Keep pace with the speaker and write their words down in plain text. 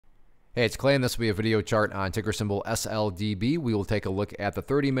Hey, it's Clay, and this will be a video chart on ticker symbol SLDB. We will take a look at the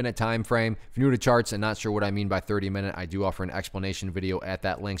 30-minute time frame. If you're new to charts and not sure what I mean by 30-minute, I do offer an explanation video at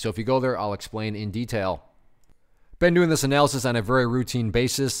that link. So if you go there, I'll explain in detail. Been doing this analysis on a very routine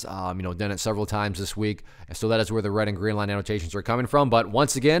basis, done it several times this week. And so that is where the red and green line annotations are coming from. But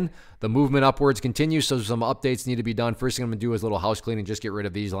once again, the movement upwards continues, so some updates need to be done. First thing I'm going to do is a little house cleaning, just get rid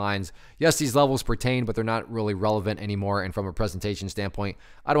of these lines. Yes, these levels pertain, but they're not really relevant anymore. And from a presentation standpoint,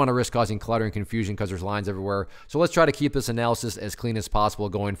 I don't want to risk causing clutter and confusion because there's lines everywhere. So let's try to keep this analysis as clean as possible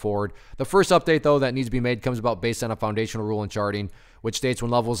going forward. The first update, though, that needs to be made comes about based on a foundational rule in charting, which states when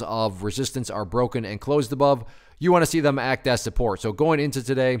levels of resistance are broken and closed above, you want to see them act as support. So going into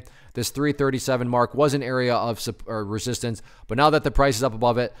today, this 337 mark was an area of resistance, but now that the price is up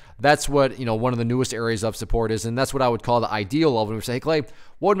above it, that's what, one of the newest areas of support is, and that's what I would call the ideal level. And we say, hey, Clay,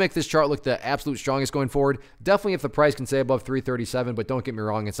 what would make this chart look the absolute strongest going forward? Definitely if the price can stay above 337, but don't get me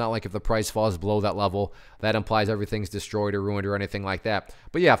wrong, it's not like if the price falls below that level, that implies everything's destroyed or ruined or anything like that.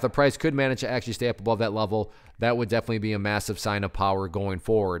 But yeah, if the price could manage to actually stay up above that level, that would definitely be a massive sign of power going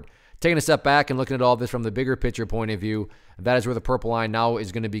forward. Taking a step back and looking at all this from the bigger picture point of view, that is where the purple line now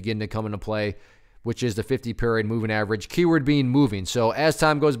is going to begin to come into play, which is the 50-period moving average, keyword being moving. So as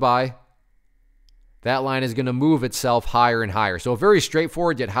time goes by, that line is going to move itself higher and higher. So a very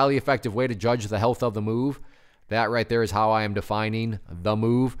straightforward yet highly effective way to judge the health of the move. That right there is how I am defining the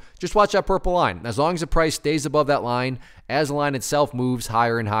move. Just watch that purple line. As long as the price stays above that line, as the line itself moves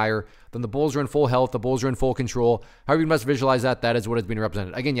higher and higher, then the bulls are in full health, the bulls are in full control. However you must visualize that, that is what is being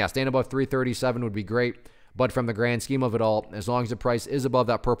represented. Again, yeah, staying above 337 would be great, but from the grand scheme of it all, as long as the price is above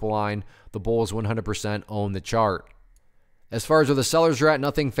that purple line, the bulls 100% own the chart. As far as where the sellers are at,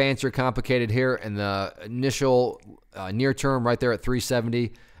 nothing fancy or complicated here. In the initial near term, right there at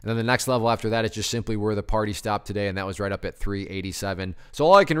 370. And then the next level after that is just simply where the party stopped today, and that was right up at 387. So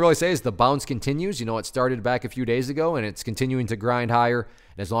all I can really say is the bounce continues. It started back a few days ago, and it's continuing to grind higher.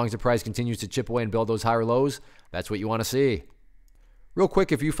 And as long as the price continues to chip away and build those higher lows, that's what you want to see. Real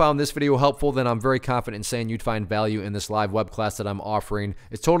quick, if you found this video helpful, then I'm very confident in saying you'd find value in this live web class that I'm offering.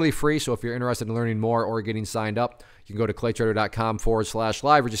 It's totally free, so if you're interested in learning more or getting signed up, you can go to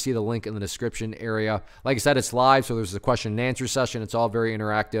claytrader.com/live or just see the link in the description area. Like I said, it's live, so there's a question and answer session. It's all very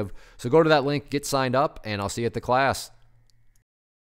interactive. So go to that link, get signed up, and I'll see you at the class.